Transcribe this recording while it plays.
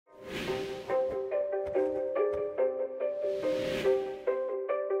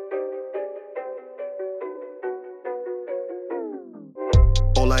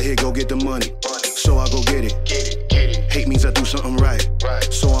All I hear, go get the money. So I go get it. Hate means I do something right.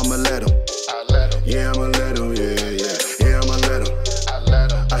 So I'ma let him. Yeah, I'ma let him. Yeah, I'ma let him.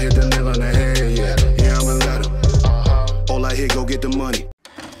 I hit the nail on the head. Yeah, I'ma let him. All I hear, go get the money.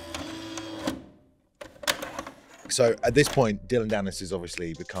 So at this point, Dillon Danis has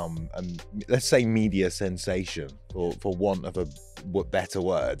obviously become, let's say, media sensation, for want of a better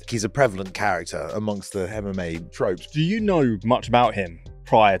word. He's a prevalent character amongst the MMA tropes. Do you know much about him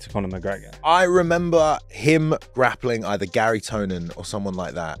prior to Conor McGregor? I remember him grappling either Gary Tonin or someone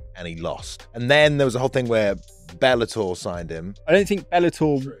like that, and he lost. And then there was a whole thing where Bellator signed him. I don't think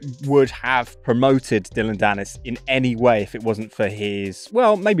Bellator would have promoted Dillon Danis in any way if it wasn't for his,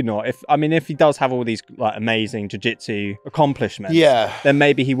 well, maybe not. If he does have all these like amazing jiu-jitsu accomplishments, yeah, then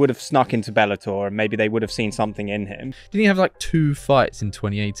maybe he would have snuck into Bellator and maybe they would have seen something in him. Didn't he have like 2 fights in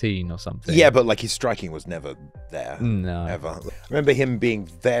 2018 or something? Yeah, but like his striking was never there. No. Ever. I remember him being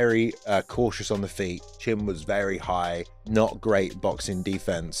very cautious on the feet. Chin was very high, not great boxing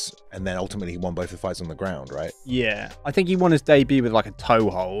defense, and then ultimately he won both the fights on the ground, right? Yeah, I think he won his debut with like a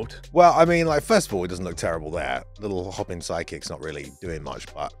toe hold. Well, I mean, like, first of all, it doesn't look terrible there. Little hopping side kick's not really doing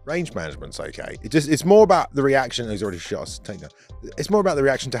much, but range management's okay. It's more about the reaction. He's already shot us. It's more about the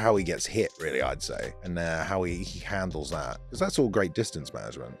reaction to how he gets hit, really, I'd say, and how he handles that, because that's all great distance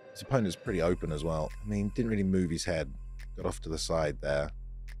management. His opponent's pretty open as well. I mean, didn't really move his head, got off to the side there.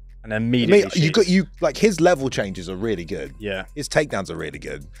 And immediately, like his level changes are really good. Yeah, his takedowns are really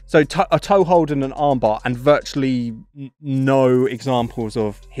good. So a toe hold and an armbar, and virtually no examples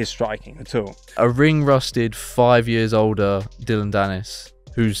of his striking at all. A ring rusted 5 years older Dillon Danis,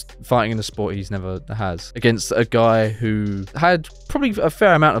 who's fighting in a sport he's never has, against a guy who had probably a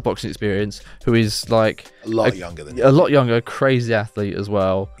fair amount of boxing experience, who is like a lot younger than him. A lot younger, crazy athlete as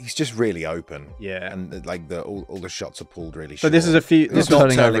well. He's just really open. Yeah, and like all the shots are pulled really short. So this is a few. He's not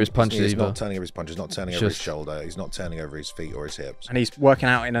turning over his punches either. He's not turning over his punches. Not turning over his shoulder. He's not turning over his feet or his hips. And he's working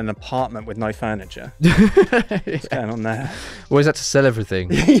out in an apartment with no furniture. What's going on there? Well, is that to sell everything?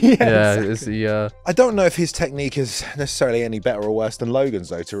 Yeah, exactly. I don't know if his technique is necessarily any better or worse than Logan's,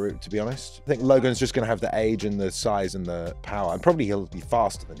 though. To be honest, I think Logan's just going to have the age and the size and the power, and probably he'll be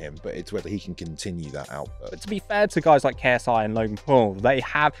faster than him. But it's whether he can continue that output. But to be fair to guys like KSI and Logan Paul,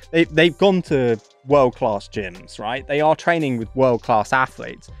 they've gone to world-class gyms, right? They are training with world-class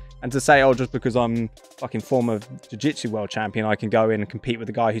athletes. And to say, oh, just because I'm fucking former jiu-jitsu world champion, I can go in and compete with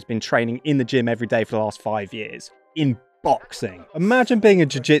a guy who's been training in the gym every day for the last 5 years in boxing. Imagine being a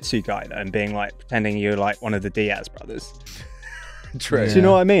jiu-jitsu guy though, and being like pretending you're like one of the Diaz brothers. True. Do you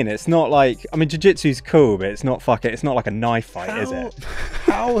know what I mean? It's not like, I mean, jiu-jitsu's cool, but it's not it's not like a knife fight, is it?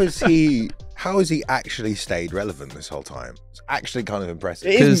 How has he actually stayed relevant this whole time? It's actually kind of impressive.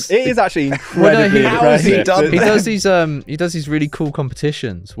 It is actually incredibly impressive. He does these really cool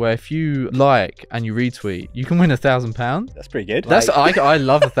competitions where if you like and you retweet, you can win £1,000. That's pretty good. I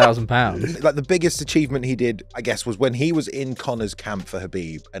love £1,000. Like the biggest achievement he did, I guess, was when he was in Conor's camp for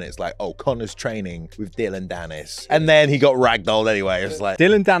Khabib, and it's like, oh, Conor's training with Dillon Danis, and then he got ragdolled anyway. It's like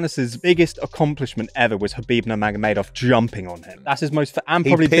Dillon Danis's biggest accomplishment ever was Khabib Nurmagomedov jumping on him. That's his most and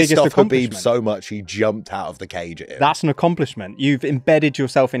probably biggest accomplishment. Khabib so much he jumped out of the cage at him. That's an accomplishment. You've embedded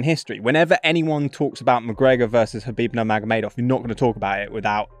yourself in history. Whenever anyone talks about McGregor versus Khabib Nurmagomedov, you're not going to talk about it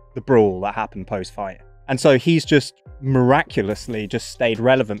without the brawl that happened post-fight. And so he's just miraculously just stayed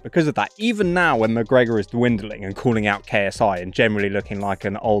relevant because of that. Even now when McGregor is dwindling and calling out KSI and generally looking like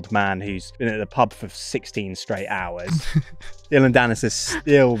an old man who's been at the pub for 16 straight hours, Dillon Danis is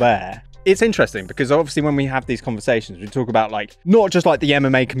still there. It's interesting because obviously when we have these conversations, we talk about like, not just like the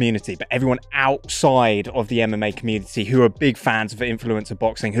MMA community, but everyone outside of the MMA community who are big fans of influencer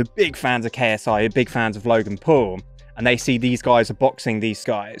boxing, who are big fans of KSI, who are big fans of Logan Paul. And they see these guys are boxing these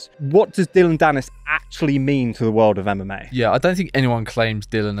guys. What does Dillon Danis actually mean to the world of MMA? Yeah, I don't think anyone claims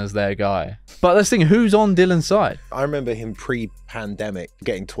Dillon as their guy. But let's think, who's on Dillon's side? I remember him pre-pandemic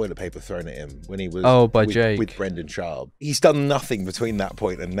getting toilet paper thrown at him when he was with Brendan Schaub. He's done nothing between that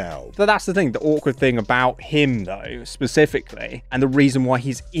point and now. But that's the thing, the awkward thing about him though, specifically, and the reason why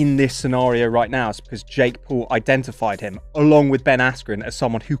he's in this scenario right now is because Jake Paul identified him, along with Ben Askren, as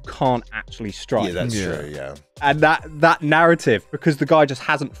someone who can't actually strike. Yeah, that's true, yeah. And that narrative, because the guy just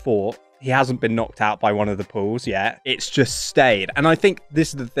hasn't fought, he hasn't been knocked out by one of the Pauls yet, it's just stayed. And I think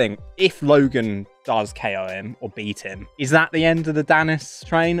this is the thing, if Logan does KO him or beat him, is that the end of the Danis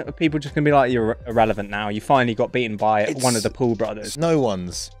train? Are people just going to be like, you're irrelevant now, you finally got beaten by one of the Paul brothers? No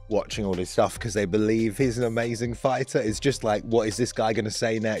one's watching all his stuff because they believe he's an amazing fighter. It's just like, what is this guy going to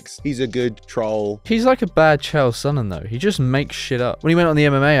say next? He's a good troll. He's like a bad Chael Sonnen, though. He just makes shit up. When he went on the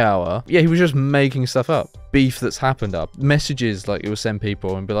MMA Hour, yeah, he was just making stuff up. Beef that's happened up. Messages, like, it will send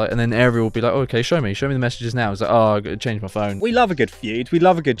people and be like, and then Ariel will be like, oh, okay, show me the messages now. It's like, oh, I've got to change my phone. We love a good feud. We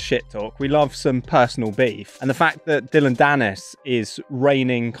love a good shit talk. We love some personal beef. And the fact that Dillon Danis is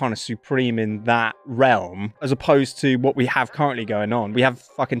reigning kind of supreme in that realm, as opposed to what we have currently going on. We have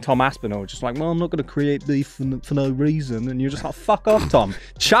fucking Tom Aspinall just like, well, I'm not going to create beef for no reason. And you're just like, fuck off, Tom.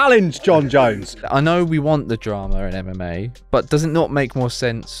 Challenge John Jones. I know we want the drama in MMA, but does it not make more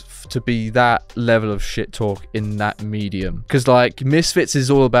sense to be that level of shit talk in that medium? Because like Misfits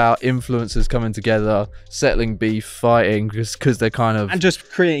is all about influencers coming together, settling beef, fighting, because they're kind of, and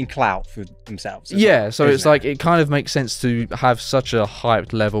just creating clout for themselves. Yeah, so it's like it kind of makes sense to have such a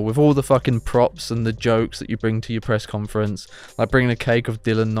hyped level with all the fucking props and the jokes that you bring to your press conference, like bringing a cake of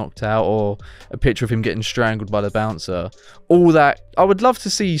Dillon knocked out or a picture of him getting strangled by the bouncer. All that, I would love to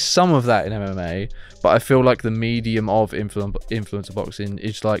see some of that in MMA, but I feel like the medium of influencer boxing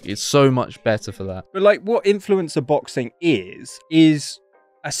is like, it's so much better for that. But like what influencer boxing is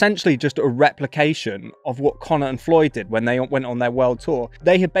essentially just a replication of what Conor and Floyd did when they went on their world tour.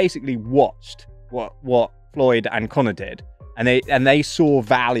 They had basically watched what Floyd and Conor did, and they saw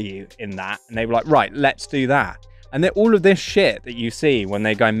value in that, and they were like, right, let's do that. And then all of this shit that you see when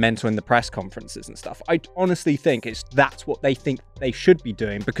they go mental in the press conferences and stuff, I honestly think that's what they think they should be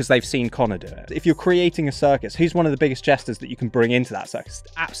doing because they've seen Conor do it. If you're creating a circus, who's one of the biggest jesters that you can bring into that circus?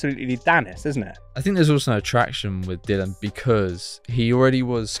 Absolutely Danis, isn't it? I think there's also an attraction with Dillon because he already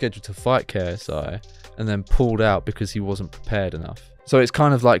was scheduled to fight KSI and then pulled out because he wasn't prepared enough. So it's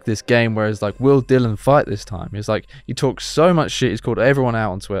kind of like this game where it's like, will Dillon fight this time? It's like, he talks so much shit, he's called everyone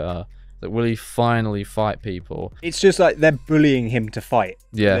out on Twitter. Like, will he finally fight people? It's just like they're bullying him to fight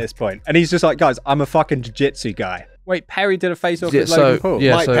at this point. And he's just like, guys, I'm a fucking jiu-jitsu guy. Wait, Perry did a face-off with Logan Paul?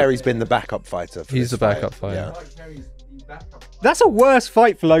 Yeah, Mike Perry's been the backup fighter for He's the backup fighter. fighter. Yeah. That's a worse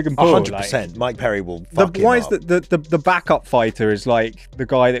fight for Logan Paul. 100%. Like, Mike Perry will fuck him why is up. the backup fighter is like the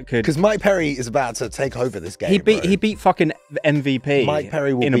guy that could... Because Mike Perry is about to take over this game. He beat fucking MVP. Mike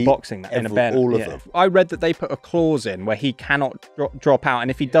Perry will in a beat boxing in a bet. all of them. I read that they put a clause in where he cannot drop out,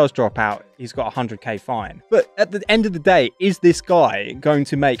 and if he does drop out, he's got a 100k fine. But at the end of the day, is this guy going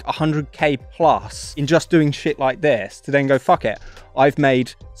to make 100k plus in just doing shit like this to then go, fuck it, I've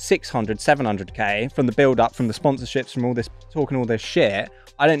made 600, 700k from the build up, from the sponsorships, from all this talking all this shit.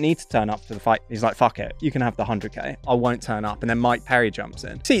 I don't need to turn up to the fight. He's like, fuck it, you can have the 100k. I won't turn up. And then Mike Perry jumps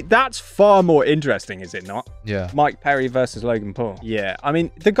in. See, that's far more interesting, is it not? Yeah. Mike Perry versus Logan Paul. Yeah, I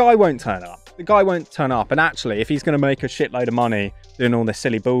mean, the guy won't turn up. The guy won't turn up. And actually, if he's going to make a shitload of money doing all this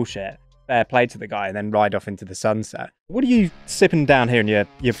silly bullshit, fair play to the guy and then ride off into the sunset. What are you sipping down here in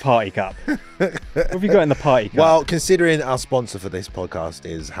your party cup? What have you got in the party cup? Well, considering our sponsor for this podcast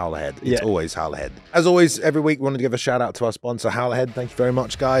is Howler Head, it's always Howler Head. As always, every week we want to give a shout out to our sponsor, Howler Head. Thank you very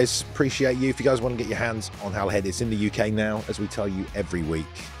much, guys. Appreciate you. If you guys want to get your hands on Howler Head, it's in the UK now, as we tell you every week.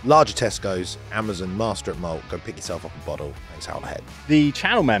 Larger Tesco's, Amazon, Master at Malt. Go pick yourself up a bottle. It's Howler Head. The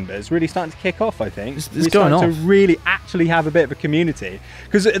channel members really starting to kick off, I think. It's We're going starting off. to really actually have a bit of a community.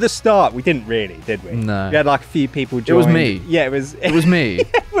 Because at the start, we didn't really, did we? No. We had like a few people join. It was me. Yeah, it was. It was me.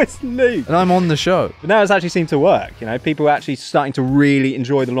 It was Luke. And I'm on the show. But now it's actually seemed to work. You know, people are actually starting to really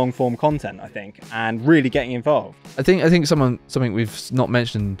enjoy the long form content, I think, and really getting involved. I think something we've not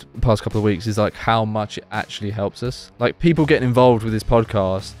mentioned the past couple of weeks is like how much it actually helps us. Like, people getting involved with this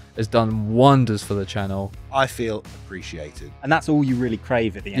podcast has done wonders for the channel. I feel appreciated. And that's all you really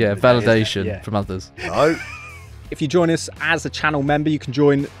crave at the end Yeah, of the day, isn't it? validation Yeah. from others. No. If you join us as a channel member, you can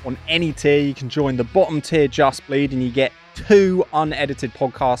join on any tier. You can join the bottom tier, Just Bleed, and you get 2 unedited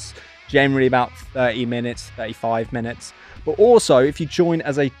podcasts, generally about 30 minutes, 35 minutes. But also, if you join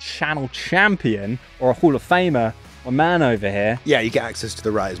as a channel champion or a Hall of Famer, my man over here, Yeah, you get access to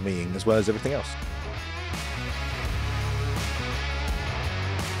the writers' meeting as well as everything else.